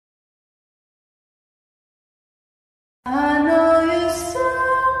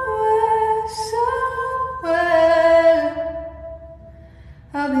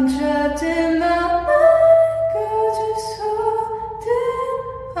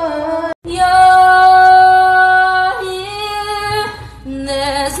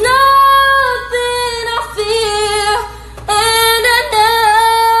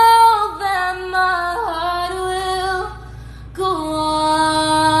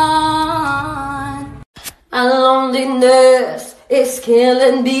loneliness is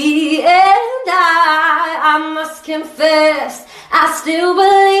killing me, and I must confess, I still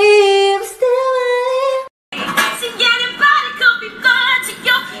believe, See, anybody could be good to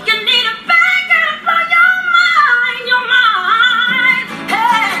you. You need a backup for your mind,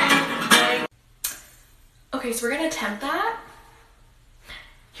 hey. Okay, so we're gonna attempt that.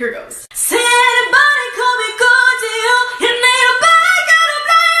 Here goes. See, anybody could be good to you. You need a backup to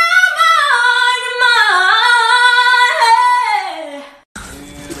blow your mind, hey.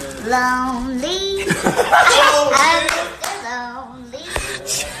 Lonely.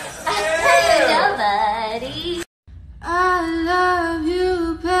 I love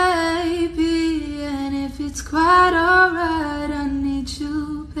you, baby, and if it's quite alright, I need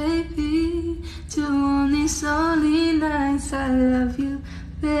you, baby, to on these lonely nights. I love you,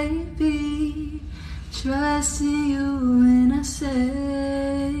 baby, trusting you when I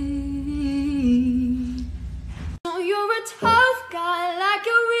say. Oh, you're a tough guy, like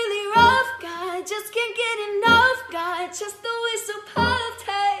a really rough guy, just can't get enough guy, just the way so puffed,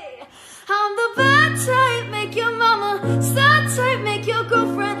 hey. I'm the bad type, make your mama sad type, make your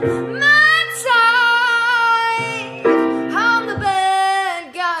girlfriend mad type. I'm the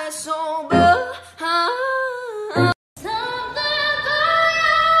bad guy, sober.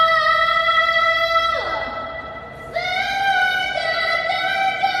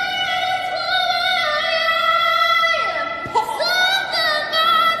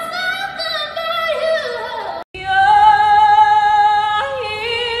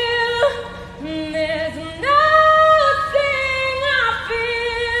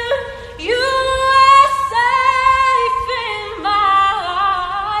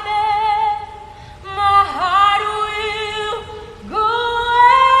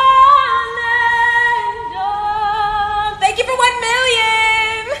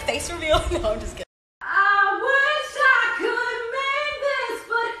 No, I'm just kidding. I wish I could make this,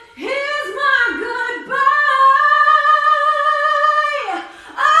 but here's my goodbye.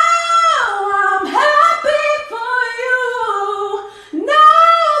 Oh, I'm happy for you. Know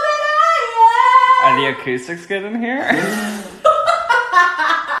that I am. Are the acoustics good in here?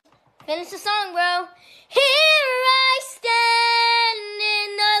 Finish the song, bro. Here I stand in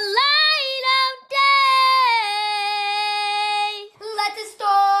the light of day. Let the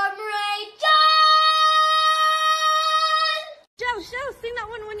storm rage on. Joe, sing that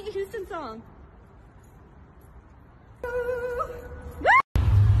one Whitney Houston song.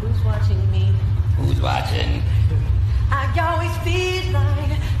 Who's watching me? Who's watching? I always feel